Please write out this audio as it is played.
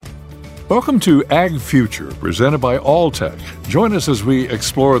Welcome to Ag Future, presented by Alltech. Join us as we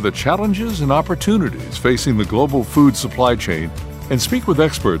explore the challenges and opportunities facing the global food supply chain and speak with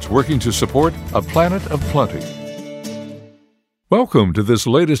experts working to support a planet of plenty. Welcome to this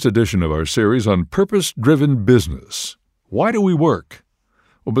latest edition of our series on purpose-driven business. Why do we work?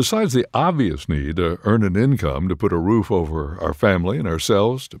 Well, besides the obvious need to earn an income to put a roof over our family and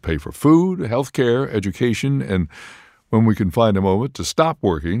ourselves, to pay for food, health care, education, and when we can find a moment to stop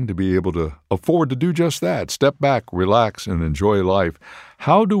working to be able to afford to do just that, step back, relax, and enjoy life,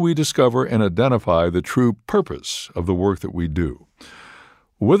 how do we discover and identify the true purpose of the work that we do?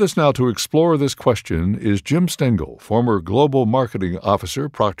 With us now to explore this question is Jim Stengel, former Global Marketing Officer,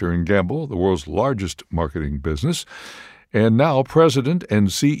 Procter & Gamble, the world's largest marketing business, and now President and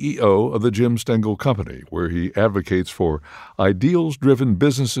CEO of the Jim Stengel Company, where he advocates for ideals-driven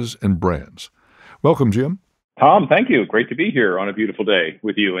businesses and brands. Welcome, Jim. Tom, thank you. Great to be here on a beautiful day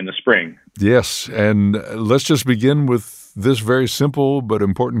with you in the spring. Yes, and let's just begin with this very simple but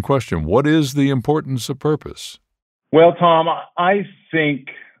important question. What is the importance of purpose? Well, Tom, I think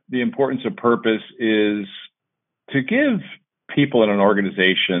the importance of purpose is to give people in an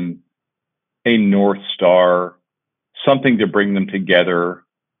organization a North Star, something to bring them together,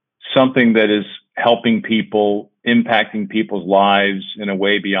 something that is helping people, impacting people's lives in a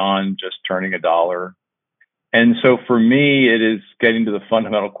way beyond just turning a dollar. And so for me, it is getting to the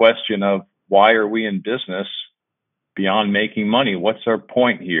fundamental question of why are we in business beyond making money? What's our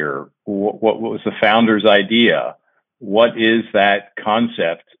point here? What was the founder's idea? What is that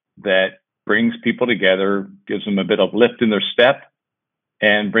concept that brings people together, gives them a bit of lift in their step,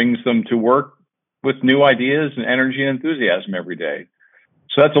 and brings them to work with new ideas and energy and enthusiasm every day?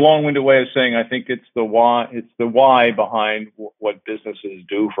 So that's a long-winded way of saying I think it's the why. It's the why behind what businesses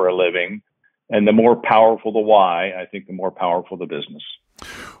do for a living. And the more powerful the why, I think the more powerful the business.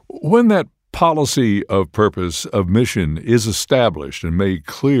 When that policy of purpose, of mission, is established and made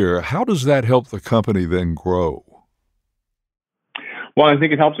clear, how does that help the company then grow? Well, I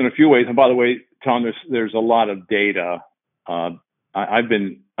think it helps in a few ways. And by the way, Tom, there's a lot of data. I've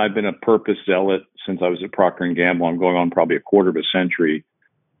been a purpose zealot since I was at Procter & Gamble. I'm going on probably a quarter of a century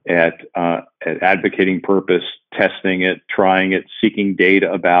at advocating purpose, testing it, trying it, seeking data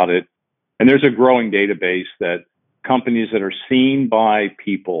about it. And there's a growing database that companies that are seen by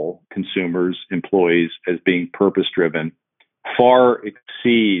people, consumers, employees as being purpose-driven far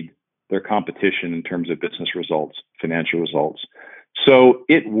exceed their competition in terms of business results, financial results. So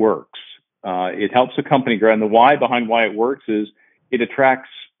it works. It helps a company grow. And the why behind why it works is it attracts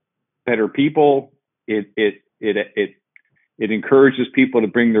better people. It encourages people to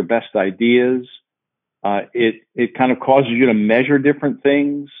bring their best ideas. It kind of causes you to measure different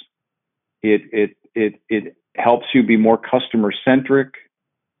things. It helps you be more customer centric.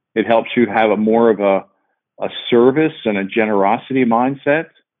 It helps you have more of a service and a generosity mindset.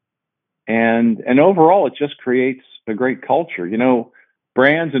 And overall, it just creates a great culture. You know,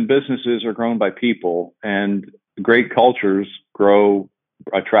 brands and businesses are grown by people, and great cultures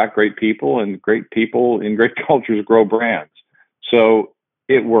attract great people, and great people in great cultures grow brands. So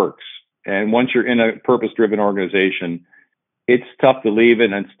it works. And once you're in a purpose-driven organization, it's tough to leave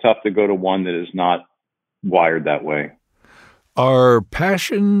it, and it's tough to go to one that is not wired that way. Are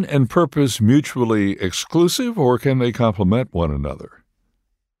passion and purpose mutually exclusive, or can they complement one another?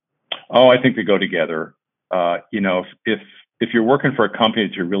 Oh, I think they go together. If you're working for a company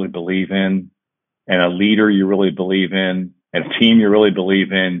that you really believe in, and a leader you really believe in, and a team you really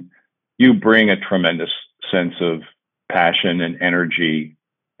believe in, you bring a tremendous sense of passion and energy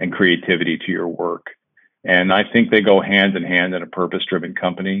and creativity to your work. And I think they go hand in hand in a purpose-driven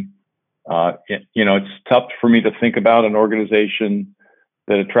company. It's tough for me to think about an organization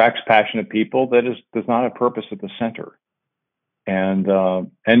that attracts passionate people that does not have purpose at the center. And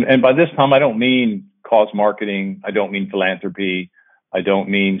by this time, I don't mean cause marketing. I don't mean philanthropy. I don't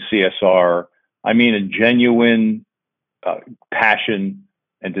mean CSR. I mean a genuine passion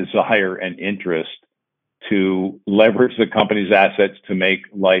and desire and interest to leverage the company's assets to make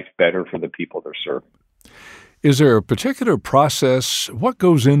life better for the people they're serving. Is there a particular process? What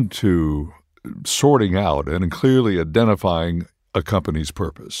goes into sorting out and clearly identifying a company's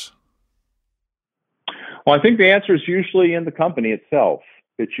purpose? Well, I think the answer is usually in the company itself.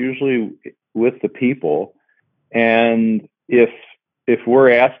 It's usually with the people. And if we're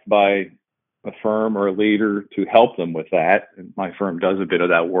asked by a firm or a leader to help them with that, and my firm does a bit of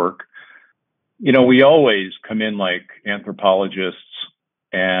that work, we always come in like anthropologists,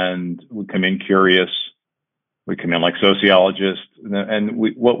 and we come in curious. We come in like sociologists, and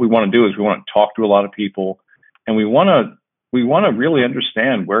what we want to do is we want to talk to a lot of people, and we want to really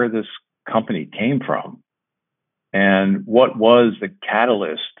understand where this company came from and what was the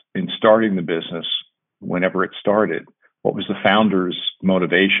catalyst in starting the business whenever it started. What was the founder's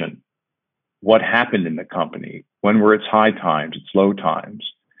motivation? What happened in the company? When were its high times, its low times?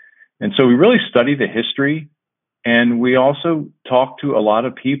 And so we really study the history, and we also talk to a lot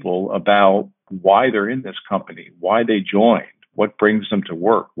of people about why they're in this company, why they joined, what brings them to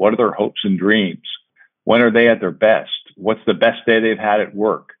work, what are their hopes and dreams, when are they at their best, what's the best day they've had at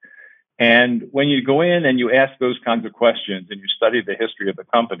work. And when you go in and you ask those kinds of questions and you study the history of the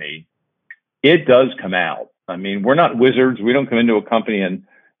company, it does come out. I mean, we're not wizards. We don't come into a company and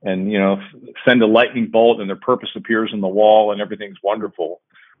send a lightning bolt and their purpose appears on the wall and everything's wonderful.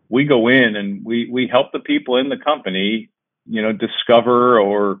 We go in and we help the people in the company, discover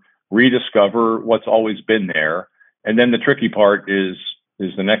or rediscover what's always been there. And then the tricky part is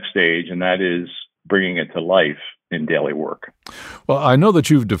the next stage, and that is bringing it to life in daily work. Well, I know that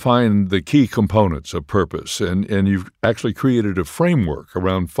you've defined the key components of purpose, and you've actually created a framework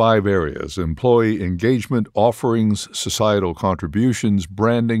around 5 areas: employee engagement, offerings, societal contributions,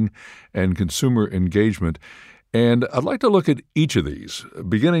 branding, and consumer engagement. And I'd like to look at each of these,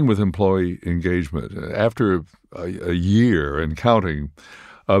 beginning with employee engagement. After a year and counting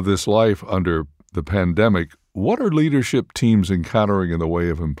of this life under the pandemic, what are leadership teams encountering in the way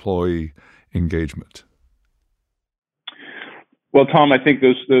of employee engagement? Well, Tom, I think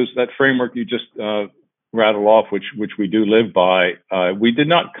that framework you just rattled off, which we do live by, we did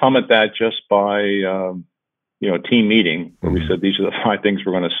not come at that just by a team meeting where we said these are the 5 things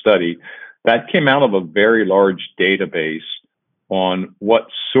we're going to study. That came out of a very large database on what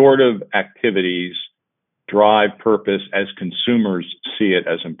sort of activities drive purpose as consumers see it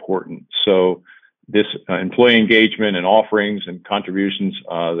as important. So this employee engagement and offerings and contributions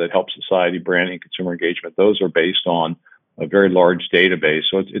that help society, branding, consumer engagement, those are based on a very large database.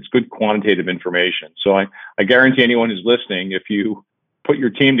 So it's good quantitative information. So I guarantee anyone who's listening, if you put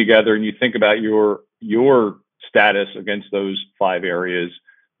your team together and you think about your status against those 5 areas,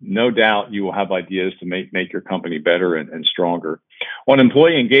 no doubt you will have ideas to make your company better and stronger. On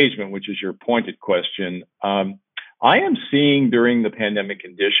employee engagement, which is your pointed question, I am seeing during the pandemic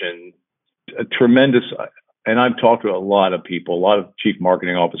condition a tremendous, and I've talked to a lot of people, a lot of chief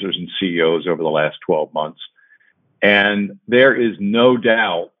marketing officers and CEOs over the last 12 months. And there is no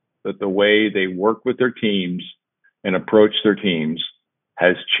doubt that the way they work with their teams and approach their teams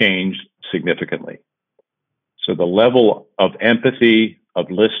has changed significantly. So the level of empathy,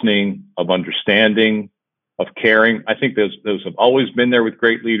 of listening, of understanding, of caring, I think those have always been there with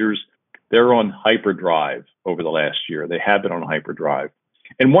great leaders. They're on hyperdrive over the last year. They have been on hyperdrive.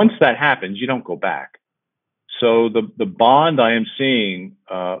 And once that happens, you don't go back. So the bond I am seeing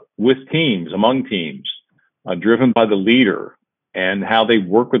with teams, among teams, driven by the leader and how they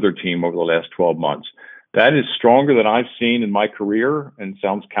work with their team over the last 12 months, that is stronger than I've seen in my career, and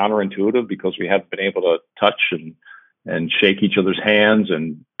sounds counterintuitive because we haven't been able to touch and shake each other's hands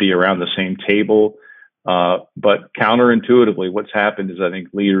and be around the same table. But counterintuitively, what's happened is I think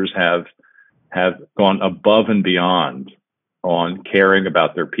leaders have gone above and beyond on caring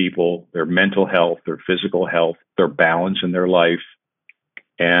about their people, their mental health, their physical health, their balance in their life.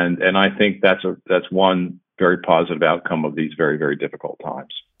 And I think that's one very positive outcome of these very, very difficult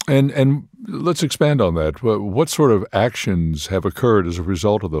times. And let's expand on that. What sort of actions have occurred as a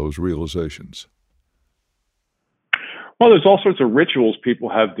result of those realizations? Well, there's all sorts of rituals people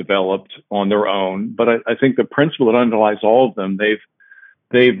have developed on their own, but I think the principle that underlies all of them,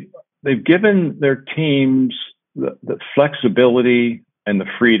 they've given their teams the flexibility and the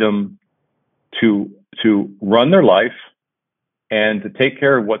freedom to run their life and to take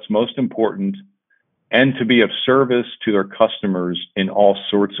care of what's most important and to be of service to their customers in all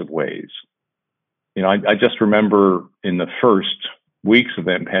sorts of ways. I just remember in the first weeks of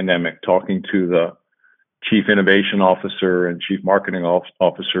the pandemic talking to the chief innovation officer and chief marketing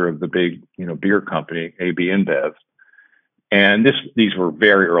officer of the big, beer company, AB InBev. And these were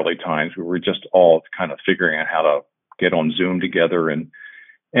very early times. We were just all kind of figuring out how to get on Zoom together.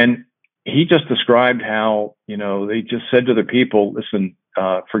 And he just described how, they just said to the people, listen,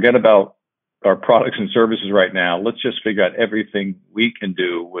 forget about our products and services right now. Let's just figure out everything we can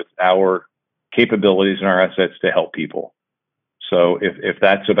do with our capabilities and our assets to help people. So if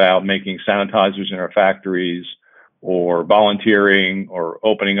that's about making sanitizers in our factories or volunteering or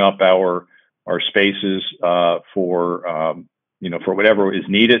opening up our spaces for whatever is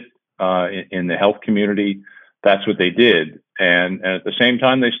needed in the health community, that's what they did. And at the same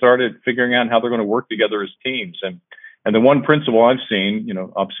time, they started figuring out how they're going to work together as teams. And the one principle I've seen,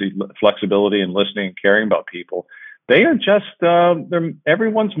 obviously flexibility and listening and caring about people, they are just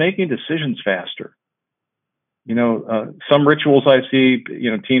everyone's making decisions faster. Some rituals I see,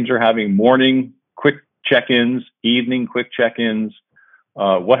 teams are having morning quick check-ins, evening quick check-ins.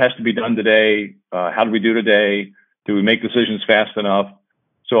 What has to be done today? How do we do today? Do we make decisions fast enough?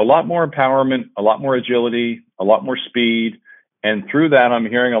 So a lot more empowerment, a lot more agility, a lot more speed. And through that, I'm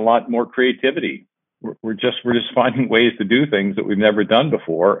hearing a lot more creativity. We're just finding ways to do things that we've never done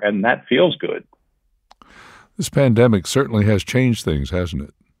before, and that feels good. This pandemic certainly has changed things, hasn't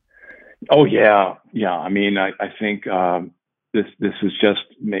it? Oh yeah. I mean, I think this is just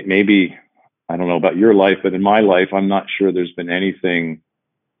maybe, I don't know about your life, but in my life, I'm not sure there's been anything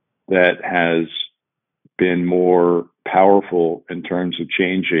that has been more powerful in terms of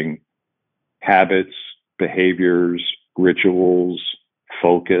changing habits, behaviors, rituals,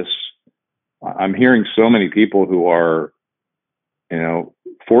 focus. I'm hearing so many people who are,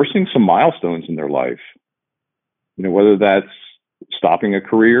 forcing some milestones in their life. Whether that's stopping a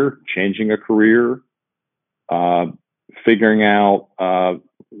career, changing a career, figuring out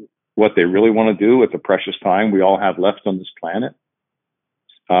what they really want to do with the precious time we all have left on this planet,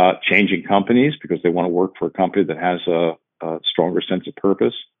 changing companies because they want to work for a company that has a stronger sense of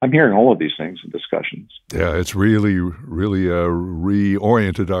purpose. I'm hearing all of these things in discussions. Yeah, it's really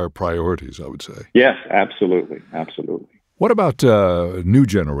reoriented our priorities, I would say. Yes, absolutely. What about new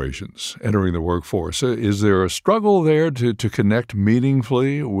generations entering the workforce? Is there a struggle there to connect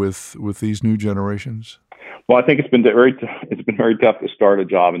meaningfully with these new generations? Well, I think it's been very tough to start a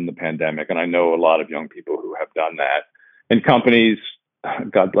job in the pandemic, and I know a lot of young people who have done that. And companies,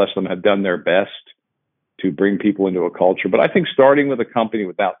 God bless them, have done their best to bring people into a culture. But I think starting with a company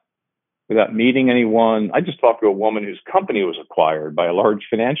without meeting anyone, I just talked to a woman whose company was acquired by a large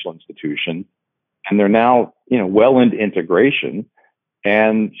financial institution. And they're now, well into integration.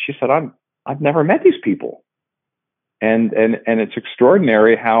 And she said, I've never met these people. And it's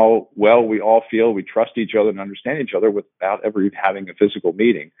extraordinary how well we all feel we trust each other and understand each other without ever having a physical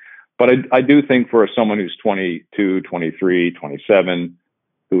meeting. But I do think for someone who's 22, 23, 27,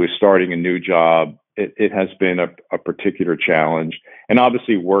 who is starting a new job, it has been a particular challenge. And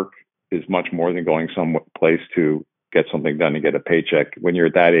obviously work is much more than going someplace to get something done and get a paycheck. When you're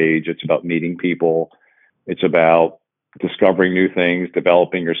at that age, it's about meeting people. It's about discovering new things,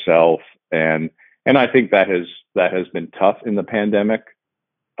 developing yourself. And I think that has been tough in the pandemic.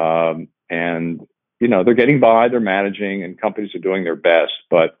 And, they're getting by, they're managing, and companies are doing their best.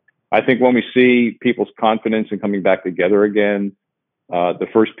 But I think when we see people's confidence in coming back together again, the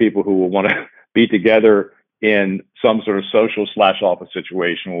first people who will want to be together in some sort of social /office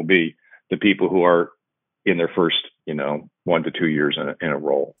situation will be the people who are in their first, 1 to 2 years in a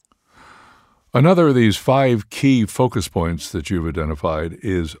role. Another of these 5 key focus points that you've identified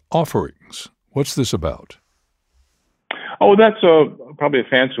is offerings. What's this about? Oh, that's probably a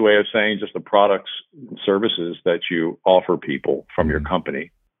fancy way of saying just the products and services that you offer people from your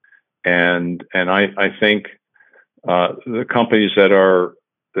company. And I think the companies that are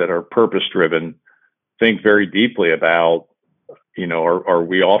purpose driven think very deeply about, are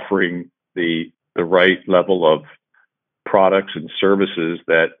we offering the right level of products and services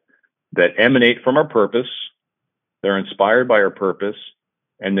that emanate from our purpose, they're inspired by our purpose,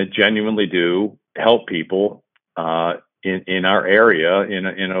 and that genuinely do help people in our area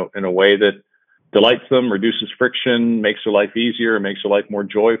in a way that delights them, reduces friction, makes their life easier, makes their life more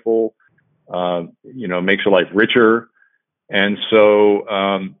joyful, makes their life richer. And so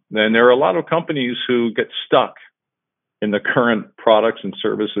then there are a lot of companies who get stuck in the current products and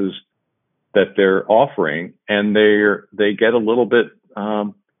services that they're offering, and they get a little bit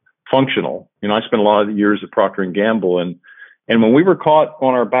functional. I spent a lot of years at Procter & Gamble, and when we were caught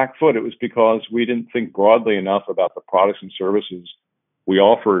on our back foot, it was because we didn't think broadly enough about the products and services we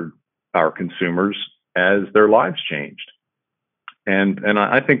offered our consumers as their lives changed. And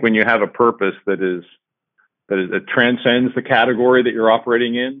I think when you have a purpose that transcends the category that you're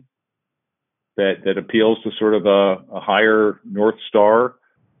operating in, that appeals to sort of a higher North Star,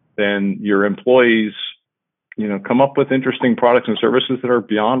 then your employees, come up with interesting products and services that are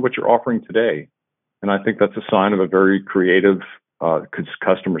beyond what you're offering today. And I think that's a sign of a very creative,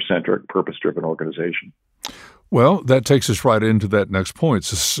 customer-centric, purpose-driven organization. Well, that takes us right into that next point,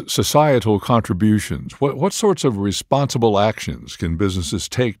 societal contributions. What sorts of responsible actions can businesses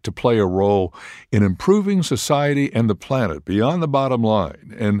take to play a role in improving society and the planet beyond the bottom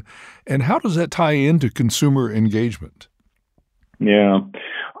line? And how does that tie into consumer engagement? Yeah.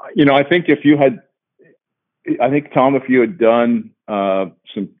 I think Tom, if you had done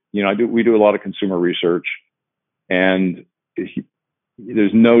some, we do a lot of consumer research, and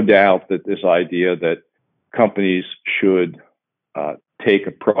there's no doubt that this idea that companies should take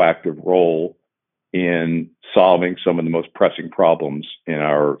a proactive role in solving some of the most pressing problems in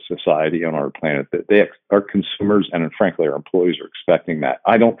our society, on our planet. That our consumers and frankly our employees are expecting that.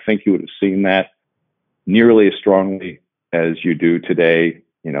 I don't think you would have seen that nearly as strongly as you do today,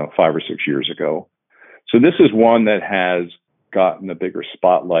 5 or 6 years ago. So this is one that has gotten a bigger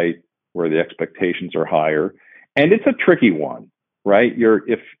spotlight, where the expectations are higher, and it's a tricky one, right?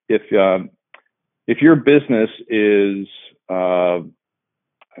 If your business is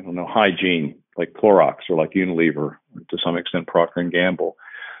hygiene, like Clorox or like Unilever, to some extent Procter and Gamble,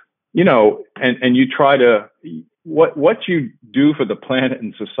 and you try to what you do for the planet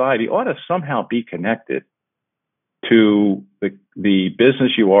and society ought to somehow be connected to the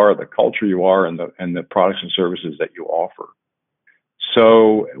business you are, the culture you are, and the products and services that you offer.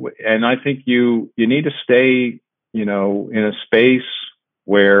 So, and I think you need to stay, in a space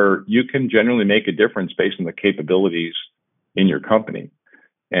where you can genuinely make a difference based on the capabilities in your company.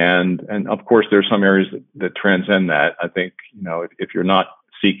 And of course, there's some areas that transcend that. I think, if you're not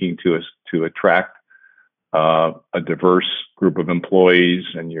seeking to attract a diverse group of employees,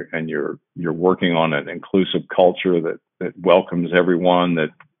 and you're working on an inclusive culture that welcomes everyone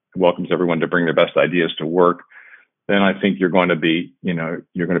to bring their best ideas to work, then I think you're going to be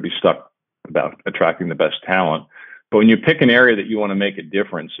stuck about attracting the best talent. But when you pick an area that you want to make a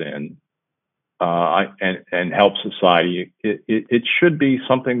difference in, and help society, it should be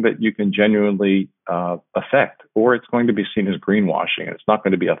something that you can genuinely affect, or it's going to be seen as greenwashing, and it's not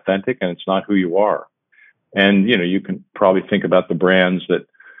going to be authentic, and it's not who you are. And you can probably think about the brands that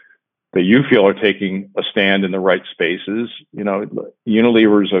you feel are taking a stand in the right spaces.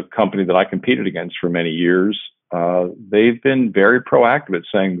 Unilever is a company that I competed against for many years. They've been very proactive at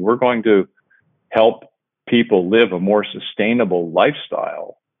saying, we're going to help people live a more sustainable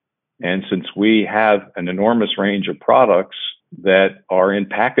lifestyle. And since we have an enormous range of products that are in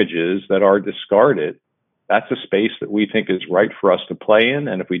packages that are discarded, that's a space that we think is right for us to play in.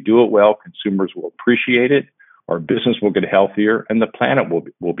 And if we do it well, consumers will appreciate it, our business will get healthier, and the planet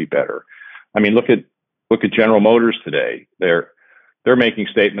will be better. I mean, look at General Motors today. They're making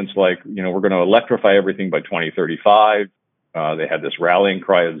statements like, we're going to electrify everything by 2035. They had this rallying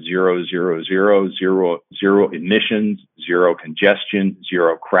cry of zero emissions, zero congestion,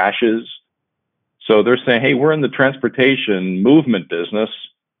 zero crashes. So they're saying, hey, we're in the transportation movement business,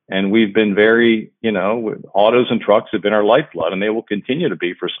 and we've been very, autos and trucks have been our lifeblood, and they will continue to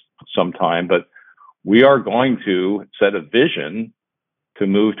be for some time. But we are going to set a vision to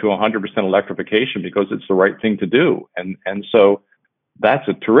move to 100% electrification because it's the right thing to do. And so that's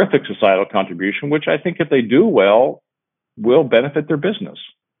a terrific societal contribution, which I think if they do well, will benefit their business.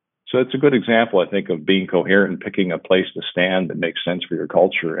 So it's a good example, I think, of being coherent and picking a place to stand that makes sense for your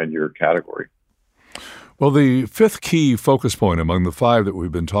culture and your category. Well, the fifth key focus point among the 5 that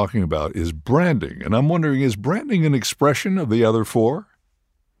we've been talking about is branding. And I'm wondering, is branding an expression of the other 4?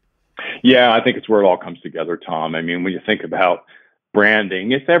 Yeah, I think it's where it all comes together, Tom. I mean, when you think about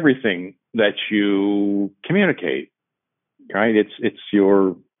branding, it's everything that you communicate, right? It's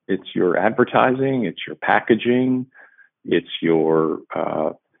your advertising, it's your packaging, it's your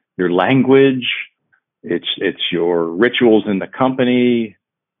language, it's your rituals in the company.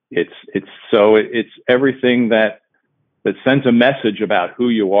 It's everything that sends a message about who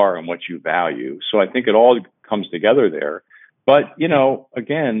you are and what you value. So I think it all comes together there. But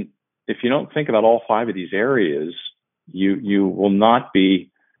again, if you don't think about all 5 of these areas, you will not be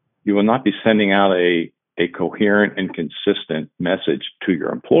sending out a coherent and consistent message to your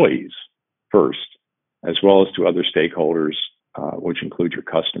employees first, as well as to other stakeholders, which include your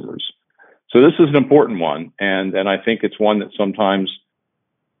customers. So this is an important one, and I think it's one that sometimes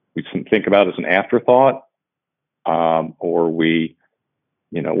we think about as an afterthought, or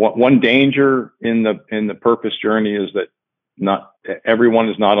one danger in the purpose journey is that not everyone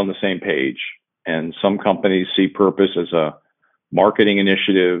is not on the same page, and some companies see purpose as a marketing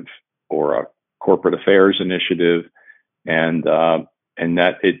initiative or a corporate affairs initiative, and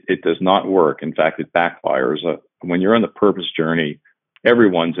that it does not work. In fact, it backfires. When you're on the purpose journey,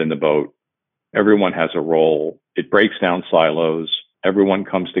 everyone's in the boat. Everyone has a role. It breaks down silos. Everyone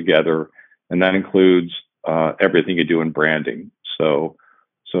comes together, and that includes everything you do in branding. So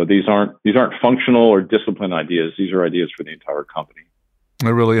these aren't functional or discipline ideas. These are ideas for the entire company. It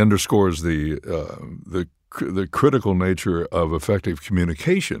really underscores the critical nature of effective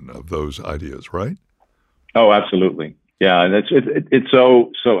communication of those ideas, right? Oh, absolutely. Yeah, and it's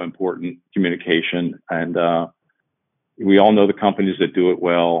so important, communication, and we all know the companies that do it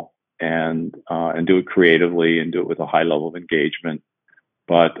well and do it creatively and do it with a high level of engagement.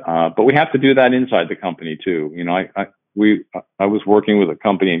 But we have to do that inside the company too. I was working with a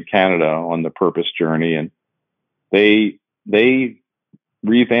company in Canada on the purpose journey, and they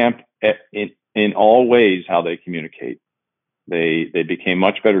revamped in all ways how they communicate. They became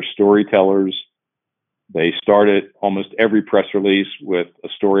much better storytellers. They started almost every press release with a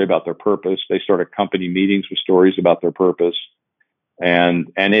story about their purpose. They started company meetings with stories about their purpose, and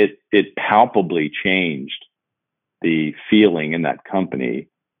it palpably changed the feeling in that company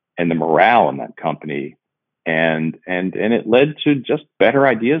and the morale in that company, and it led to just better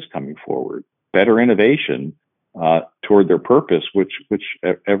ideas coming forward, better innovation toward their purpose, which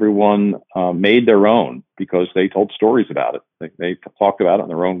everyone made their own because they told stories about it. They talked about it in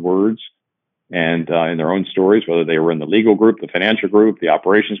their own words and in their own stories, whether they were in the legal group, the financial group, the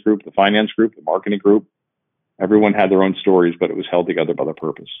operations group, the finance group, the marketing group. Everyone had their own stories, but it was held together by the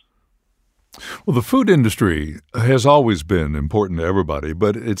purpose. Well, the food industry has always been important to everybody,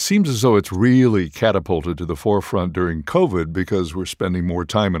 but it seems as though it's really catapulted to the forefront during COVID because we're spending more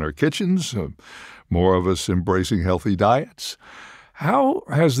time in our kitchens, more of us embracing healthy diets. How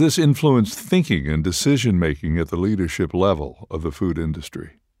has this influenced thinking and decision-making at the leadership level of the food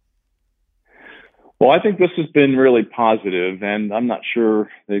industry? Well, I think this has been really positive, and I'm not sure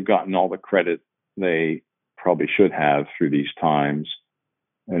they've gotten all the credit they probably should have through these times.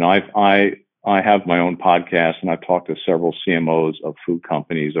 And I have my own podcast, and I've talked to several CMOs of food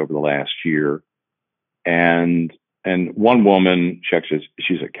companies over the last year. And one woman,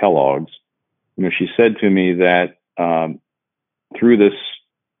 she's at Kellogg's. She said to me that through this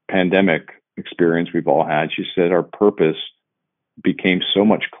pandemic experience we've all had, she said our purpose became so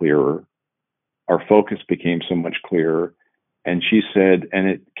much clearer, our focus became so much clearer, and she said, and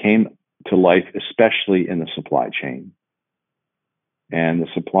it came to life, especially in the supply chain. And the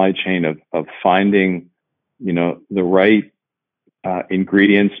supply chain of finding, the right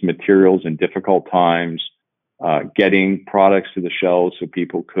ingredients, materials in difficult times, getting products to the shelves so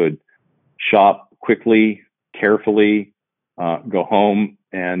people could shop quickly, carefully, go home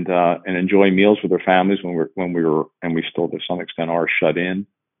and enjoy meals with their families when we were and we still to some extent are shut in.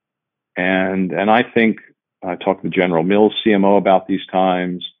 And I think I talked to General Mills CMO about these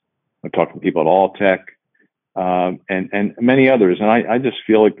times. I talked to people at Alltech. And many others. And I just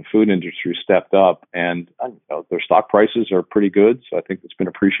feel like the food industry stepped up, and their stock prices are pretty good. So I think it's been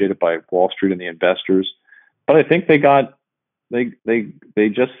appreciated by Wall Street and the investors. But I think they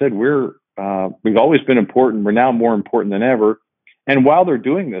just said we've always been important. We're now more important than ever. And while they're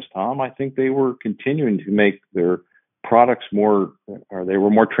doing this, Tom, I think they were continuing to make their products they were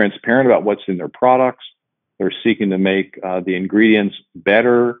more transparent about what's in their products. They're seeking to make the ingredients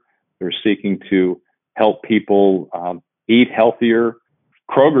better. They're seeking to help people eat healthier.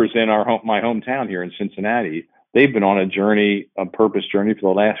 Kroger's in my hometown here in Cincinnati. They've been on a purpose journey for the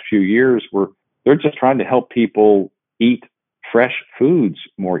last few years where they're just trying to help people eat fresh foods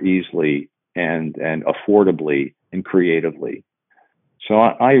more easily and affordably and creatively. So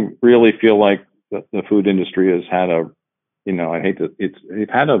I really feel like the food industry has had they've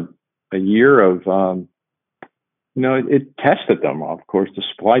had a year of, it tested them. Of course, the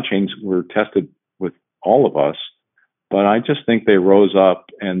supply chains were tested with all of us, but I just think they rose up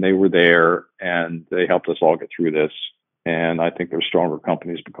and they were there and they helped us all get through this. And I think they're stronger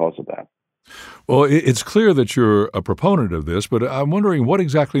companies because of that. Well, it's clear that you're a proponent of this, but I'm wondering what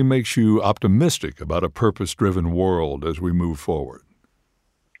exactly makes you optimistic about a purpose-driven world as we move forward?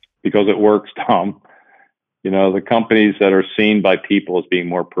 Because it works, Tom. The companies that are seen by people as being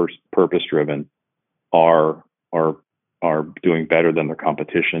more purpose-driven are doing better than their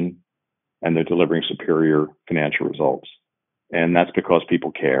competition, and they're delivering superior financial results. And that's because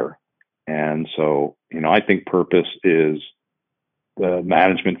people care. And so, I think purpose is the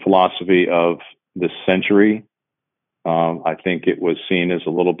management philosophy of this century. I think it was seen as a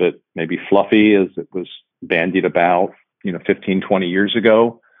little bit maybe fluffy as it was bandied about, 15, 20 years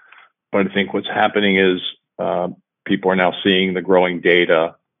ago. But I think what's happening is people are now seeing the growing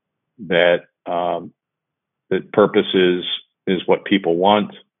data that purpose is what people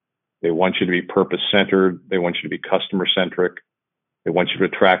want. They want you to be purpose-centered. They want you to be customer-centric. They want you to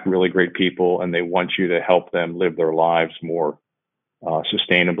attract really great people, and they want you to help them live their lives more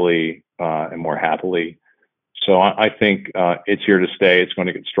sustainably and more happily. So I think it's here to stay. It's going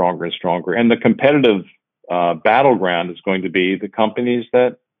to get stronger and stronger. And the competitive battleground is going to be the companies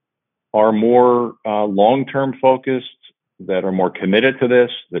that are more long-term focused, that are more committed to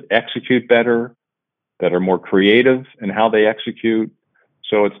this, that execute better, that are more creative in how they execute.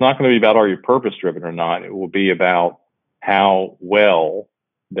 So it's not going to be about are you purpose-driven or not. It will be about how well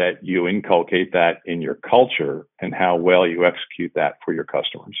that you inculcate that in your culture and how well you execute that for your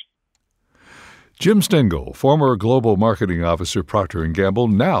customers. Jim Stengel, former Global Marketing Officer, Procter & Gamble,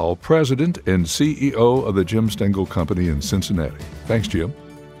 now President and CEO of the Jim Stengel Company in Cincinnati. Thanks, Jim.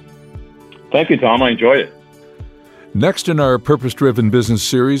 Thank you, Tom. I enjoyed it. Next in our Purpose-Driven Business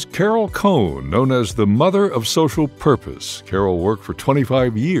series, Carol Cohn, known as the Mother of Social Purpose. Carol worked for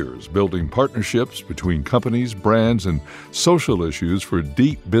 25 years building partnerships between companies, brands, and social issues for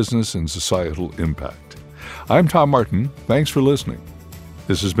deep business and societal impact. I'm Tom Martin. Thanks for listening.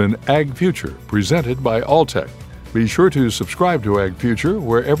 This has been Ag Future, presented by Alltech. Be sure to subscribe to Ag Future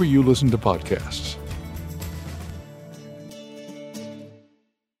wherever you listen to podcasts.